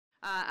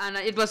And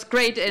it was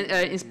great,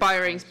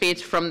 inspiring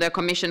speech from the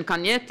Commission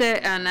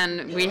Cañete,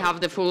 and we have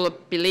the full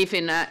belief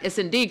in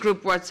S&D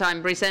group, what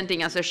I'm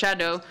presenting as a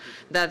shadow,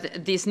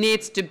 that this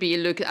needs to be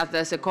looked at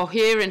as a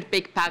coherent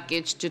big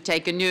package to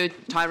take a new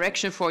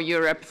direction for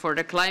Europe, for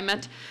the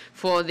climate,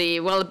 for the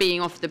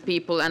well-being of the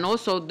people, and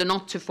also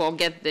not to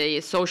forget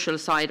the social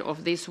side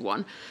of this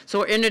one.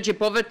 So energy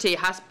poverty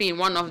has been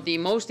one of the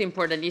most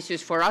important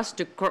issues for us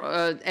to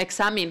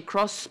examine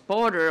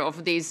cross-border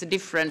of these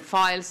different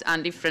files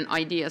and different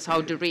ideas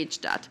how to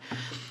reach that.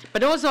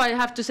 But also I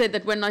have to say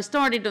that when I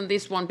started on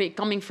this one,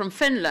 coming from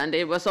Finland,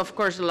 it was of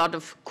course a lot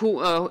of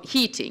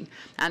heating.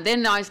 And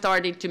then I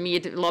started to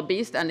meet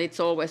lobbyists, and it's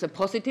always a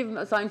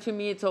positive sign to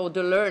me, so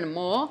to learn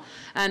more.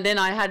 And then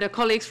I had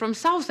colleagues from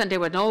South, and they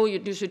were, no,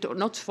 you should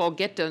not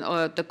forget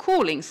the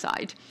cooling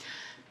side.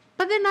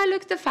 But then I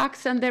looked at the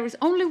facts, and there is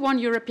only one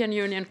European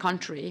Union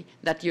country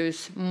that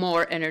uses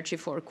more energy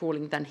for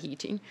cooling than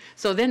heating.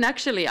 So then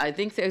actually I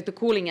think the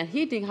cooling and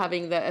heating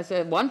having as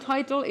one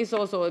title is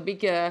also a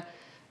big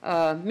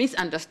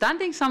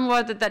misunderstanding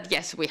somewhat, that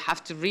yes, we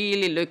have to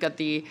really look at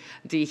the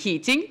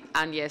heating,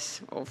 and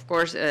yes, of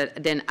course,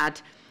 then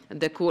add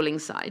the cooling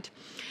side.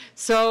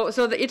 So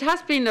it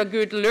has been a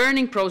good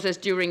learning process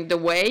during the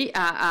way,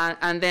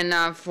 and then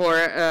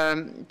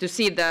to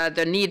see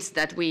the needs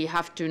that we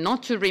have to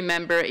not to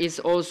remember is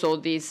also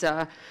this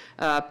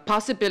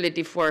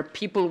possibility for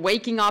people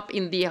waking up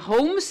in the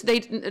homes.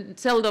 They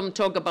seldom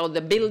talk about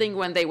the building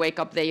when they wake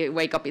up. They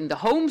wake up in the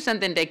homes,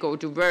 and then they go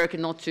to work,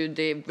 not to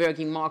the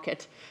working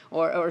market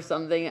or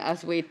something,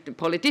 as we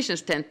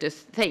politicians tend to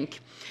think.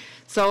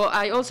 So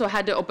I also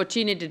had the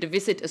opportunity to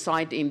visit a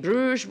site in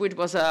Bruges, which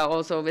was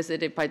also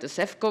visited by the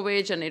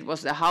Sefcovic, and it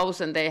was the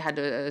house, and they had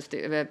a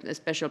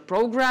special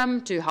program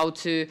to how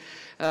to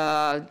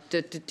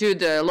do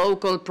the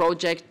local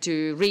project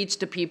to reach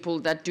the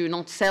people that do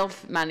not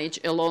self-manage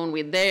alone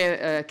with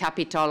their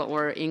capital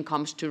or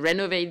incomes to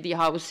renovate the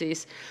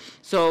houses.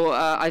 So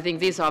I think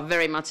these are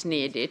very much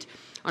needed.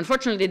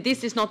 Unfortunately,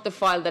 this is not the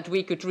file that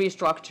we could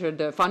restructure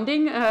the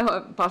funding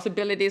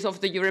possibilities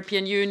of the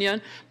European Union,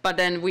 but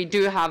then we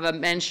do have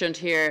mentioned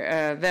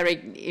here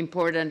very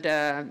important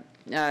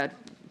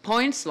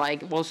points,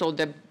 like also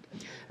the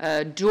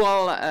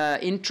dual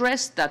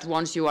interest, that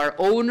once you are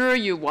owner,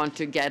 you want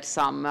to get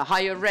some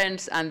higher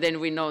rents, and then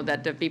we know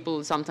that the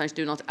people sometimes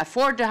do not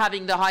afford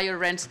having the higher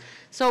rents.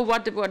 So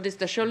what is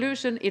the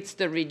solution? It's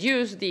to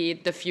reduce the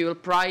fuel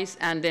price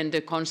and then the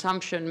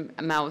consumption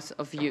amounts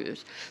of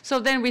use. So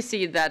then we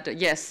see that,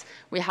 yes,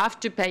 we have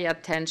to pay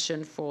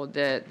attention for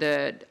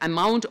the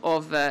amount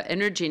of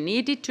energy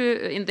needed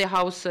in the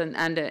house,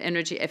 and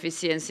energy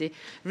efficiency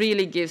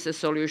really gives the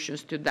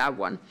solutions to that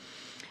one.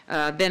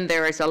 Then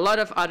there is a lot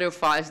of other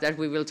files that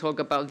we will talk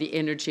about the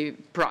energy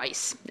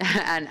price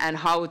and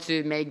how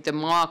to make the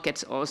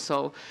markets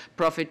also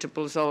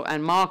profitable,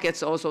 and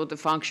markets also to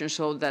function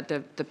so that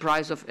the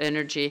price of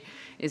energy,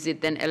 is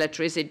it then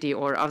electricity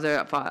or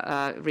other,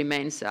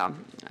 remains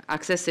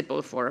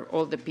accessible for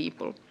all the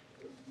people.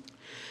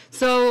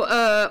 So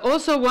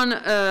also one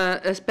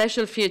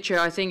special feature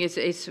I think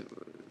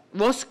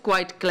was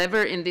quite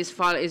clever in this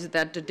file is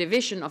that the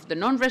division of the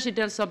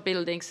non-residential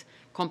buildings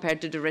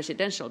compared to the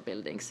residential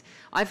buildings.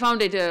 I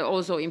found it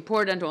also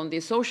important on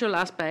the social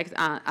aspect,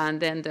 and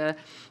then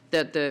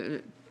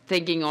the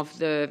thinking of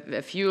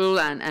the fuel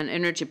and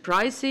energy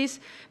prices,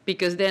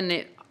 because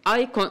then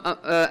I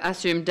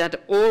assumed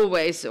that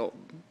always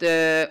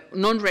the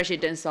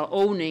non-residential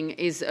owning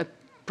is a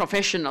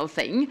professional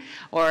thing,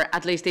 or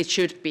at least it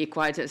should be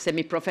quite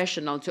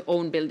semi-professional to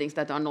own buildings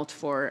that are not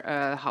for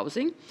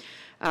housing.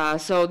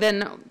 So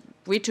then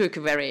we took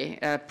very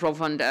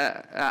profound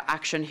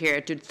action here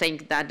to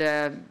think that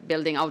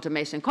building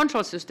automation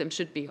control system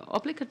should be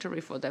obligatory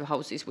for the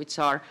houses which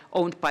are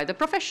owned by the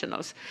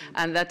professionals,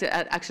 and that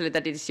actually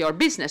that it is your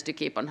business to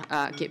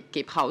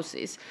keep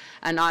houses.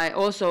 And I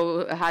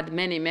also had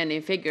many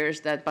figures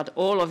but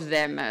all of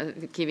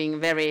them giving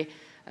very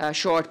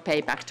short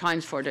payback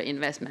times for the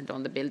investment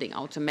on the building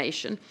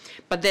automation.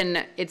 But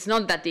then it's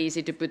not that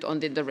easy to put on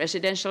the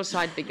residential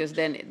side, because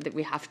then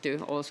we have to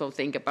also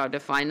think about the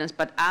finance.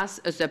 But as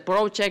a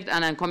project,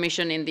 and a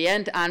commission in the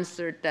end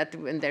answered that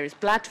when there is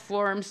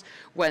platforms,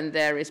 when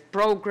there is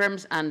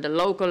programs and the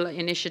local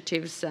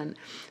initiatives, and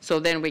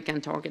so then we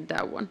can target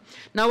that one.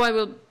 Now I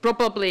will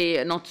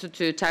probably not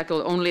to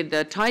tackle only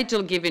the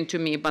title given to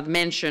me, but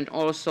mention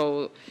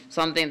also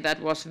something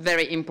that was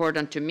very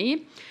important to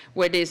me,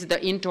 which is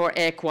the indoor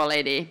air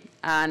quality.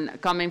 And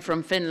coming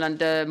from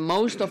Finland,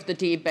 most of the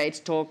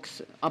debates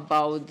talks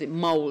about the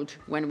mold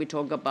when we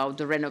talk about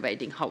the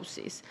renovating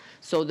houses.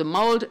 So the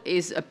mold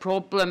is a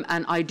problem,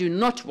 and I do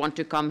not want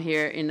to come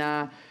here in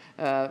a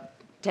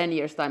 10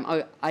 years' time,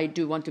 I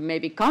do want to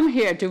maybe come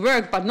here to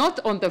work, but not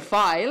on the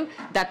file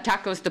that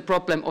tackles the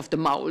problem of the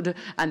mold.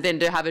 And then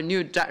they have a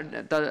new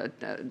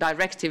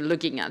directive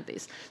looking at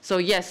this. So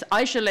yes,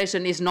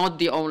 isolation is not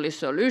the only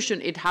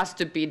solution. It has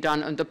to be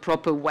done in the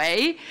proper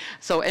way.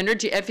 So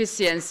energy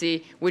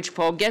efficiency, which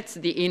forgets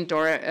the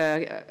indoor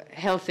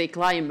healthy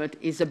climate,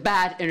 is a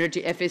bad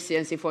energy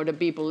efficiency for the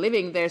people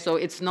living there. So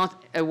it's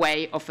not a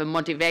way of a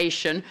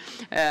motivation,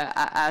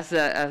 as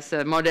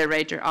a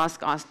moderator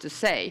asked us to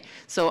say.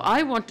 So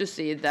I want to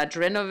see that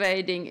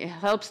renovating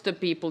helps the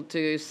people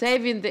to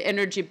save in the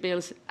energy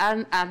bills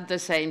and at the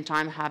same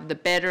time have the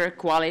better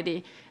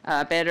quality,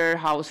 better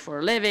house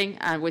for living,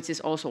 and which is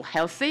also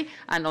healthy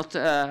and not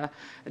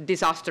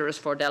disastrous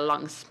for their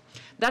lungs.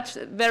 That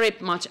very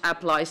much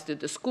applies to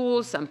the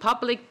schools and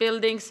public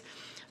buildings.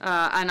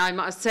 And I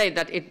must say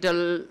that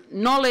the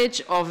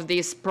knowledge of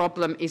this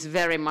problem is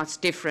very much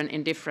different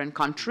in different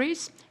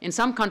countries. In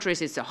some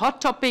countries, it's a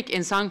hot topic.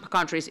 In some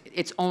countries,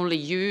 it's only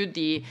you,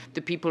 the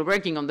people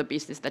working on the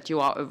business, that you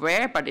are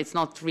aware, but it's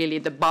not really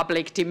the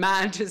public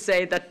demand to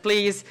say that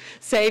please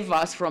save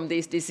us from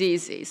these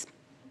diseases.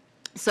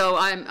 So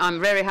I'm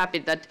very happy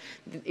that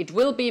it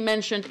will be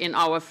mentioned in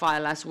our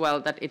file as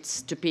well, that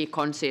it's to be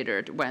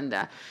considered when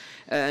the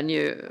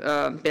new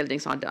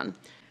buildings are done.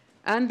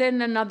 And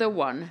then another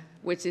one,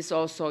 which is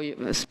also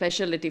a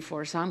specialty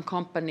for some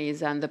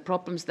companies, and the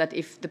problems that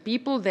if the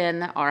people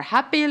then are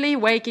happily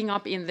waking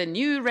up in the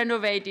new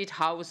renovated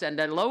house and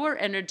the lower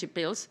energy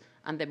bills,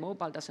 and the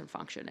mobile doesn't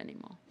function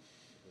anymore.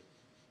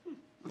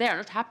 They are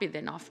not happy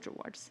then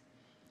afterwards.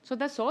 So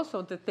that's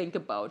also to think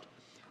about.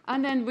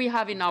 And then we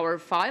have in our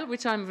file,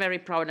 which I'm very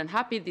proud and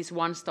happy, this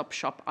one-stop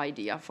shop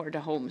idea for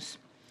the homes.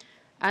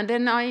 And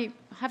then I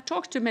have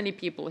talked to many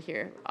people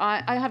here.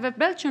 I have a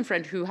Belgian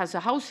friend who has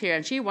a house here,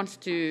 and she wants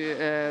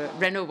to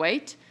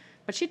renovate,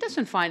 but she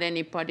doesn't find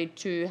anybody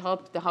to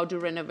help how to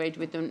renovate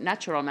with the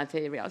natural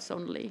materials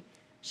only.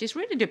 She's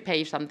ready to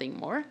pay something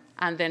more,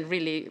 and then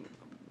really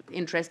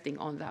interesting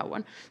on that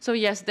one. So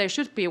yes, there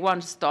should be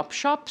one-stop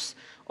shops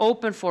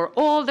open for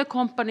all the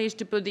companies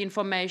to put the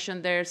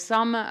information there.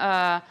 Some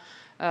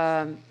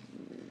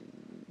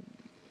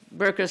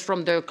workers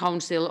from the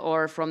council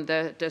or from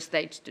the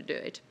states to do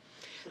it.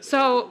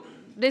 So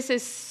this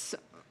is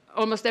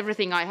almost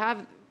everything I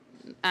have.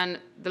 And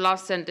the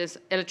last sentence,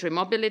 electric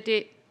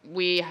mobility.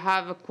 We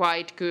have a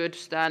quite good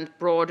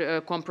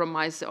broad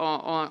compromise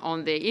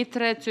on the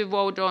ITRE to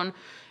vote on.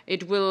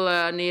 It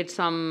will need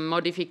some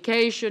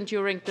modification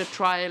during the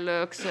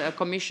trialogues. The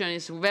Commission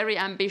is very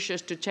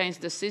ambitious to change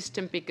the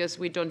system, because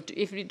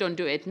if we don't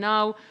do it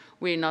now,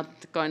 we're not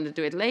going to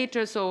do it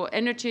later. So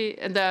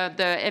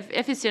the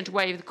efficient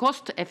way, the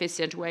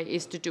cost-efficient way,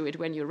 is to do it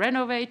when you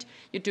renovate.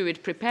 You do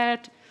it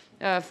prepared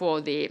for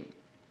the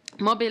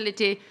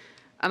mobility.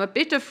 I'm a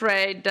bit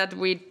afraid that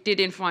we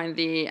didn't find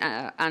the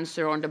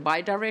answer on the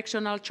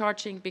bidirectional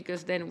charging,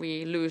 because then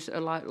we lose a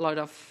lot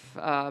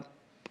of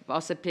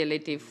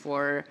possibility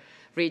for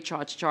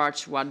recharge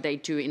charge what they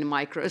do in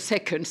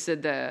microseconds,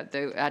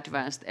 the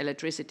advanced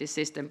electricity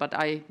system. But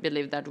I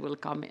believe that will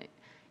come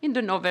in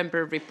the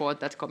November report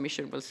that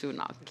Commission will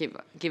soon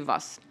give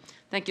us.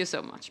 Thank you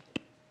so much.